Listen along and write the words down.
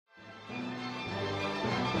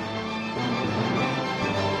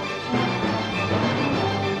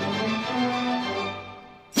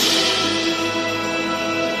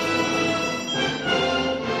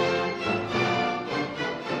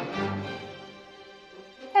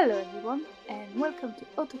Hello everyone, and welcome to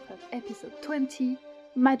Autocrat episode 20,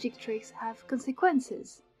 Magic Tricks Have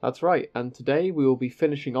Consequences. That's right, and today we will be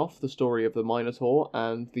finishing off the story of the Minotaur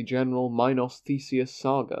and the general Minos Theseus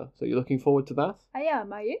saga. So you're looking forward to that? I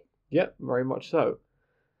am, are you? Yep, very much so.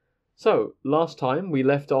 So, last time we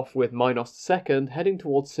left off with Minos II heading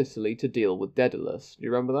towards Sicily to deal with Daedalus. Do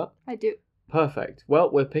you remember that? I do. Perfect. Well,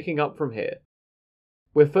 we're picking up from here.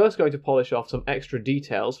 We're first going to polish off some extra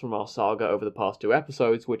details from our saga over the past 2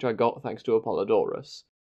 episodes, which I got thanks to Apollodorus.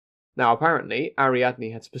 Now, apparently,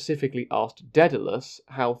 Ariadne had specifically asked Daedalus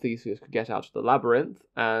how Theseus could get out of the labyrinth,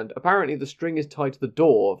 and apparently the string is tied to the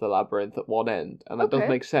door of the labyrinth at one end, and that does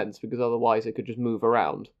make sense, because otherwise it could just move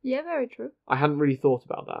around. Yeah, very true. I hadn't really thought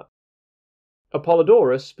about that.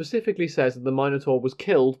 Apollodorus specifically says that the Minotaur was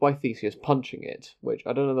killed by Theseus punching it, which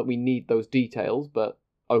I don't know that we need those details, but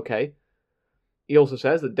okay. He also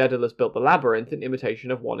says that Daedalus built the labyrinth in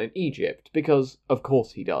imitation of one in Egypt, because of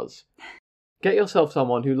course he does. Get yourself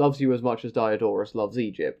someone who loves you as much as Diodorus loves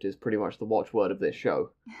Egypt is pretty much the watchword of this show.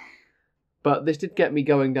 But this did get me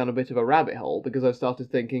going down a bit of a rabbit hole, because I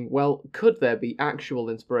started thinking, well, could there be actual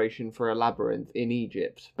inspiration for a labyrinth in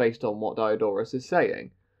Egypt, based on what Diodorus is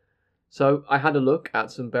saying? So I had a look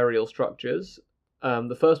at some burial structures.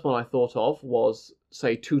 The first one I thought of was,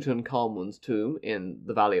 say, Tutankhamun's tomb in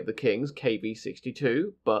the Valley of the Kings,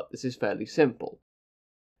 KV62, but this is fairly simple.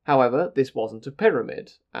 However, this wasn't a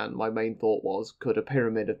pyramid, and my main thought was, could a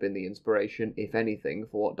pyramid have been the inspiration, if anything,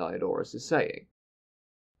 for what Diodorus is saying?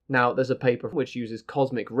 Now, there's a paper which uses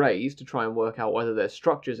cosmic rays to try and work out whether there's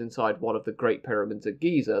structures inside one of the Great Pyramids at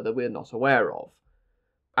Giza that we're not aware of.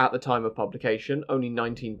 At the time of publication, only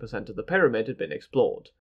 19% of the pyramid had been explored.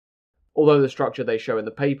 Although the structure they show in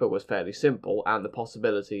the paper was fairly simple, and the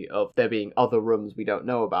possibility of there being other rooms we don't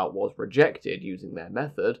know about was rejected using their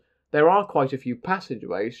method, there are quite a few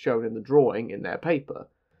passageways shown in the drawing in their paper.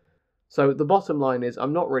 So the bottom line is,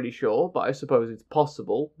 I'm not really sure, but I suppose it's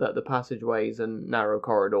possible that the passageways and narrow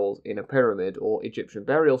corridors in a pyramid or Egyptian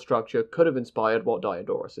burial structure could have inspired what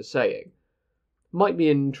Diodorus is saying. Might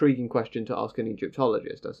be an intriguing question to ask an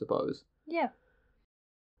Egyptologist, I suppose. Yeah.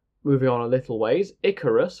 Moving on a little ways,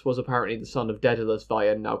 Icarus was apparently the son of Daedalus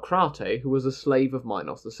via Naucrate, who was a slave of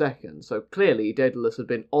Minos II, so clearly Daedalus had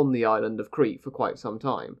been on the island of Crete for quite some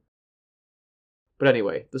time. But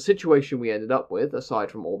anyway, the situation we ended up with,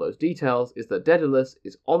 aside from all those details, is that Daedalus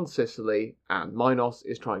is on Sicily, and Minos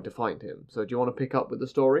is trying to find him. So do you want to pick up with the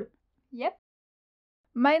story? Yep.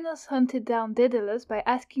 Minos hunted down Daedalus by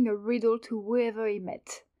asking a riddle to whoever he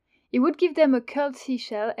met. He would give them a curled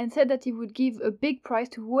seashell and said that he would give a big prize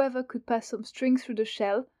to whoever could pass some string through the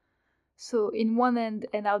shell, so in one end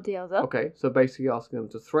and out the other. Okay, so basically asking them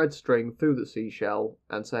to thread string through the seashell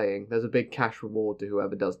and saying there's a big cash reward to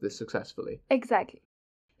whoever does this successfully. Exactly.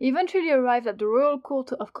 He eventually arrived at the royal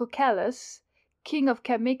court of Cocalus, king of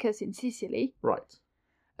Chamicus in Sicily. Right.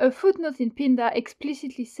 A footnote in Pindar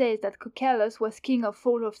explicitly says that Cocalus was king of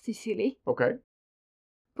all of Sicily. Okay.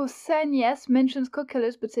 Pausanias mentions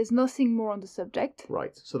Cocalus but says nothing more on the subject.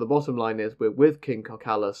 Right, so the bottom line is we're with King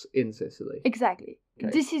Cocalus in Sicily. Exactly.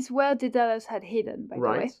 Okay. This is where Daedalus had hidden, by the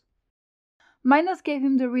way. Right. Minos gave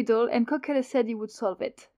him the riddle and Cocalus said he would solve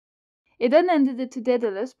it. He then handed it to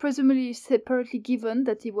Daedalus, presumably separately given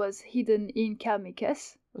that he was hidden in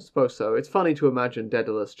Chamicus. I suppose so. It's funny to imagine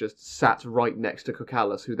Daedalus just sat right next to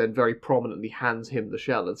Cocalus, who then very prominently hands him the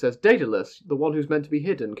shell and says, Daedalus, the one who's meant to be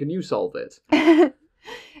hidden, can you solve it?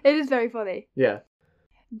 It is very funny. Yeah.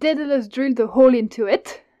 Daedalus drilled a hole into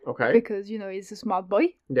it. Okay. Because, he's a smart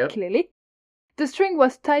boy. Yep. Clearly. The string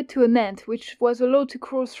was tied to an ant, which was allowed to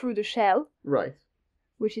crawl through the shell. Right.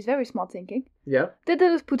 Which is very smart thinking. Yeah.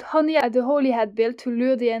 Daedalus put honey at the hole he had built to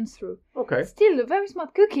lure the ant through. Okay. Still a very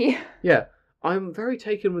smart cookie. Yeah. I'm very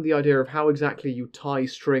taken with the idea of how exactly you tie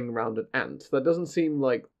string around an ant. That doesn't seem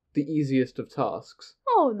like the easiest of tasks.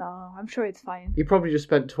 Oh no, I'm sure it's fine. He probably just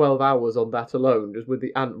spent 12 hours on that alone, just with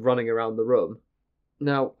the ant running around the room.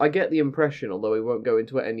 Now, I get the impression, although we won't go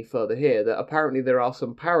into it any further here, that apparently there are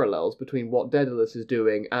some parallels between what Daedalus is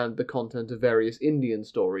doing and the content of various Indian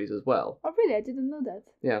stories as well. Oh really? I didn't know that.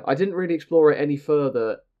 Yeah, I didn't really explore it any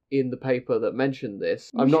further in the paper that mentioned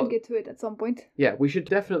this. We should get to it at some point. Yeah, we should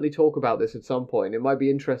definitely talk about this at some point. It might be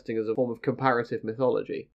interesting as a form of comparative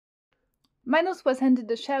mythology. Minos was handed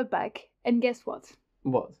the shell back, and guess what?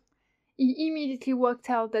 What? He immediately worked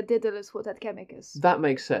out that Daedalus was at Chamicus. That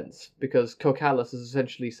makes sense, because Cocalus has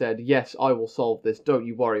essentially said, yes, I will solve this, don't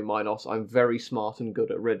you worry, Minos, I'm very smart and good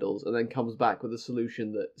at riddles, and then comes back with a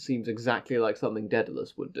solution that seems exactly like something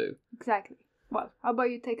Daedalus would do. Exactly. Well, how about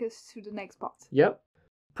you take us to the next part? Yep.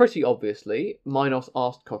 Pretty obviously, Minos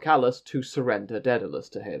asked Cocalus to surrender Daedalus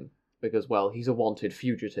to him. because, well, he's a wanted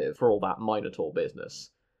fugitive for all that minotaur business.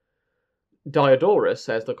 Diodorus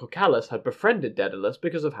says that Cocalus had befriended Daedalus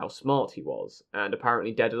because of how smart he was, and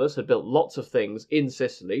apparently Daedalus had built lots of things in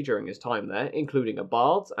Sicily during his time there, including a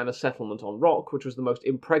baths and a settlement on rock, which was the most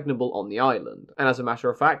impregnable on the island. And as a matter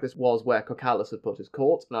of fact, this was where Cocalus had put his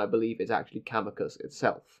court, and I believe it's actually Camicus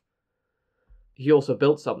itself. He also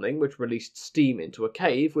built something which released steam into a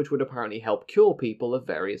cave, which would apparently help cure people of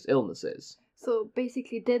various illnesses. So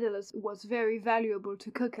basically Daedalus was very valuable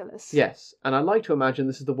to Cocalus. Yes, and I like to imagine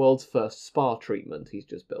this is the world's first spa treatment he's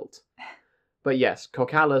just built. But yes,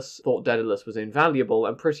 Cocalus thought Daedalus was invaluable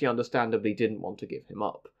and pretty understandably didn't want to give him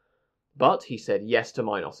up. But he said yes to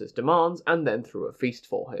Minos' demands and then threw a feast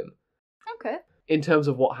for him. Okay. In terms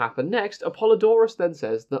of what happened next, Apollodorus then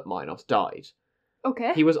says that Minos died.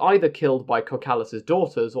 Okay. He was either killed by Cocalus'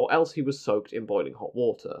 daughters or else he was soaked in boiling hot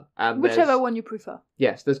water. And whichever one you prefer.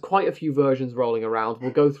 Yes, there's quite a few versions rolling around.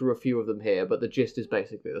 We'll go through a few of them here, but the gist is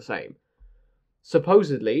basically the same.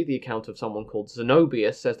 Supposedly, the account of someone called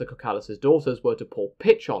Zenobius says that Cocalus' daughters were to pour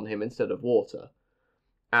pitch on him instead of water.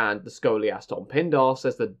 And the scholiast on Pindar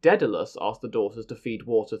says that Daedalus asked the daughters to feed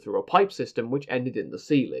water through a pipe system which ended in the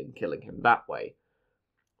ceiling, killing him that way.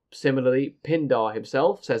 Similarly, Pindar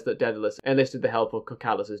himself says that Daedalus enlisted the help of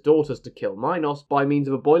Cocalus' daughters to kill Minos by means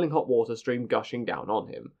of a boiling hot water stream gushing down on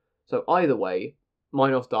him. So either way,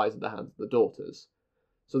 Minos dies at the hands of the daughters.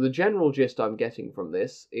 So the general gist I'm getting from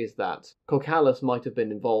this is that Cocalus might have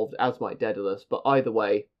been involved, as might Daedalus, but either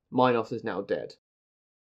way, Minos is now dead.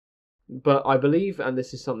 But I believe, and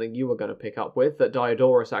this is something you were going to pick up with, that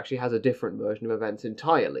Diodorus actually has a different version of events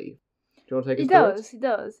entirely. Do you want to take us through it? He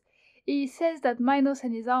does. He says that Minos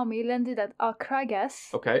and his army landed at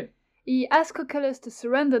Archragas. Okay. He asks Cocalus to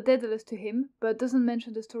surrender Daedalus to him, but doesn't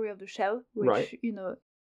mention the story of the shell, which, right.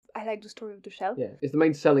 I like the story of the shell. Yeah, it's the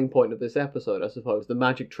main selling point of this episode, I suppose, the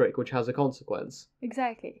magic trick which has a consequence.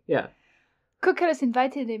 Exactly. Yeah. Cocalus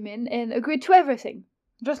invited him in and agreed to everything,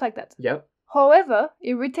 just like that. Yep. However,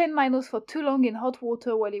 he retained Minos for too long in hot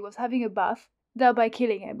water while he was having a bath, thereby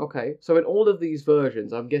killing him. Okay, so in all of these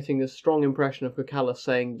versions, I'm getting a strong impression of Cocalus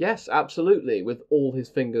saying, yes, absolutely, with all his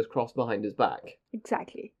fingers crossed behind his back.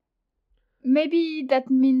 Exactly. Maybe that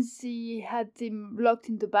means he had him locked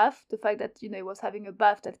in the bath, the fact that, he was having a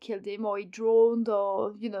bath that killed him, or he drowned,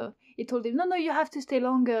 or, he told him, no, you have to stay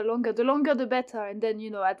longer, the longer the better, and then,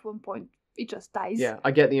 at one point, he just dies. Yeah,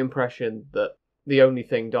 I get the impression that the only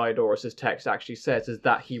thing Diodorus' text actually says is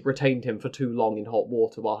that he retained him for too long in hot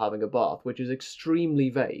water while having a bath, which is extremely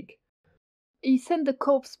vague. He sent the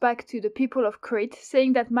corpse back to the people of Crete,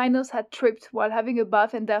 saying that Minos had tripped while having a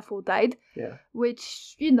bath and therefore died. Yeah.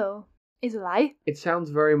 Which, is a lie. It sounds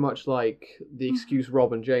very much like the excuse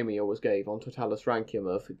Rob and Jamie always gave on Totalis Rankium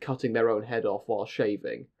of cutting their own head off while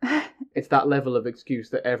shaving. It's that level of excuse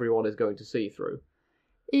that everyone is going to see through.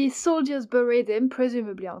 His soldiers buried him,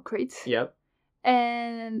 presumably on Crete. Yep.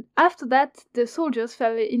 And after that, the soldiers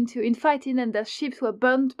fell into infighting and their ships were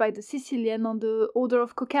burned by the Sicilian on the order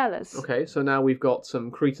of Cocalus. Okay, so now we've got some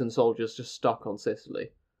Cretan soldiers just stuck on Sicily.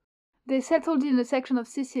 They settled in a section of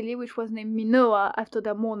Sicily which was named Minoa after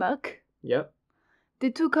their monarch. Yep. They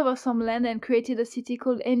took over some land and created a city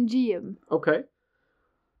called Engium. Okay.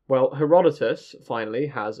 Well, Herodotus, finally,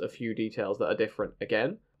 has a few details that are different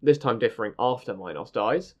again, this time differing after Minos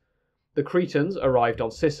dies. The Cretans arrived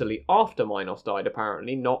on Sicily after Minos died,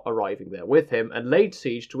 apparently, not arriving there with him, and laid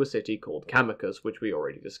siege to a city called Camicus, which we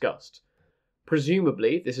already discussed.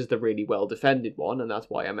 Presumably, this is the really well-defended one, and that's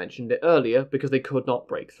why I mentioned it earlier, because they could not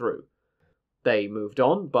break through. They moved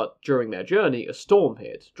on, but during their journey, a storm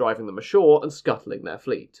hit, driving them ashore and scuttling their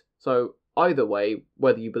fleet. So, either way,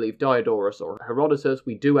 whether you believe Diodorus or Herodotus,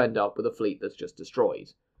 we do end up with a fleet that's just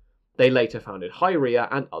destroyed. They later founded Hieria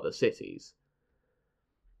and other cities.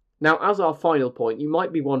 Now, as our final point, you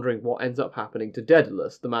might be wondering what ends up happening to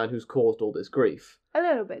Daedalus, the man who's caused all this grief. A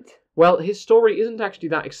little bit. Well, his story isn't actually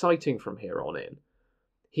that exciting from here on in.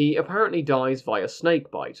 He apparently dies via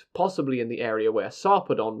snakebite, possibly in the area where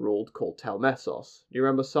Sarpedon ruled, called Telmessos. Do you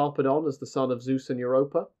remember Sarpedon as the son of Zeus and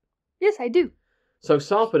Europa? Yes, I do. So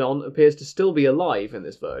Sarpedon appears to still be alive in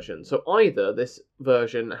this version, so either this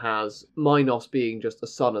version has Minos being just a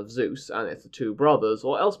son of Zeus, and it's the two brothers,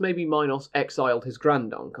 or else maybe Minos exiled his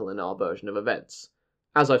granduncle in our version of events.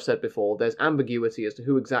 As I've said before, there's ambiguity as to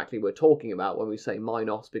who exactly we're talking about when we say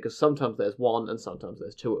Minos, because sometimes there's one and sometimes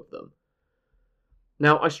there's two of them.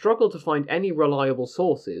 Now, I struggled to find any reliable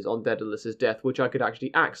sources on Daedalus' death which I could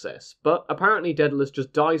actually access, but apparently Daedalus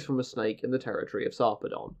just dies from a snake in the territory of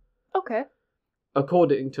Sarpedon. Okay.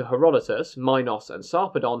 According to Herodotus, Minos and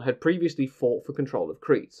Sarpedon had previously fought for control of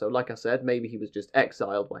Crete, so like I said, maybe he was just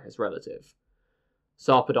exiled by his relative.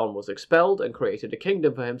 Sarpedon was expelled and created a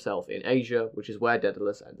kingdom for himself in Asia, which is where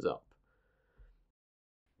Daedalus ends up.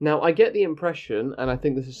 Now, I get the impression, and I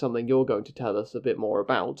think this is something you're going to tell us a bit more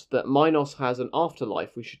about, that Minos has an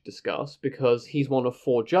afterlife we should discuss, because he's one of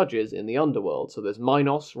 4 judges in the underworld. So there's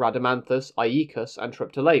Minos, Rhadamanthus, Aeacus, and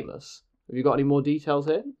Triptolemus. Have you got any more details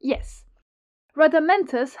here? Yes.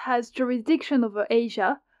 Rhadamanthus has jurisdiction over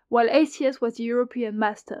Asia, while Aeacus was the European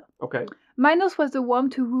master. Okay. Minos was the one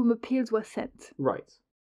to whom appeals were sent. Right.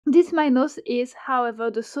 This Minos is, however,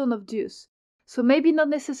 the son of Zeus, so maybe not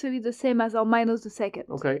necessarily the same as our Minos II.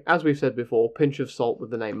 Okay, as we've said before, pinch of salt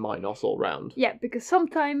with the name Minos all round. Yeah, because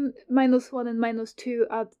sometimes Minos I and Minos II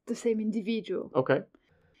are the same individual. Okay.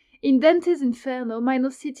 In Dante's Inferno,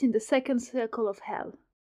 Minos sits in the second circle of hell,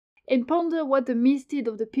 and ponder what the misdeeds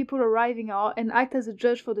of the people arriving are and act as a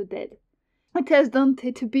judge for the dead. It tells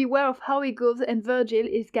Dante to beware of how he goes, and Virgil,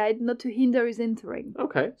 his guide, not to hinder his entering.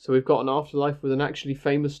 Okay, so we've got an afterlife with an actually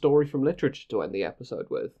famous story from literature to end the episode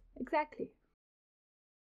with. Exactly.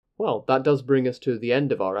 Well, that does bring us to the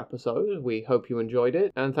end of our episode. We hope you enjoyed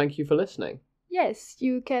it, and thank you for listening. Yes,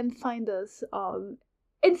 you can find us on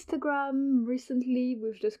Instagram. Recently,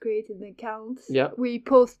 we've just created an account. Yep. We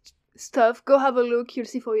post stuff. Go have a look. You'll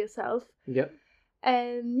see for yourself. Yep.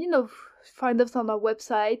 And, find us on our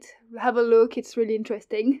website. Have a look. It's really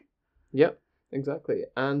interesting. Yep, exactly.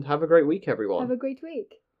 And have a great week, everyone. Have a great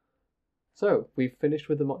week. So, we've finished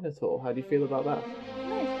with the Minotaur. How do you feel about that?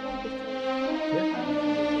 Nice.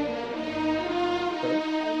 Yeah. Sorry?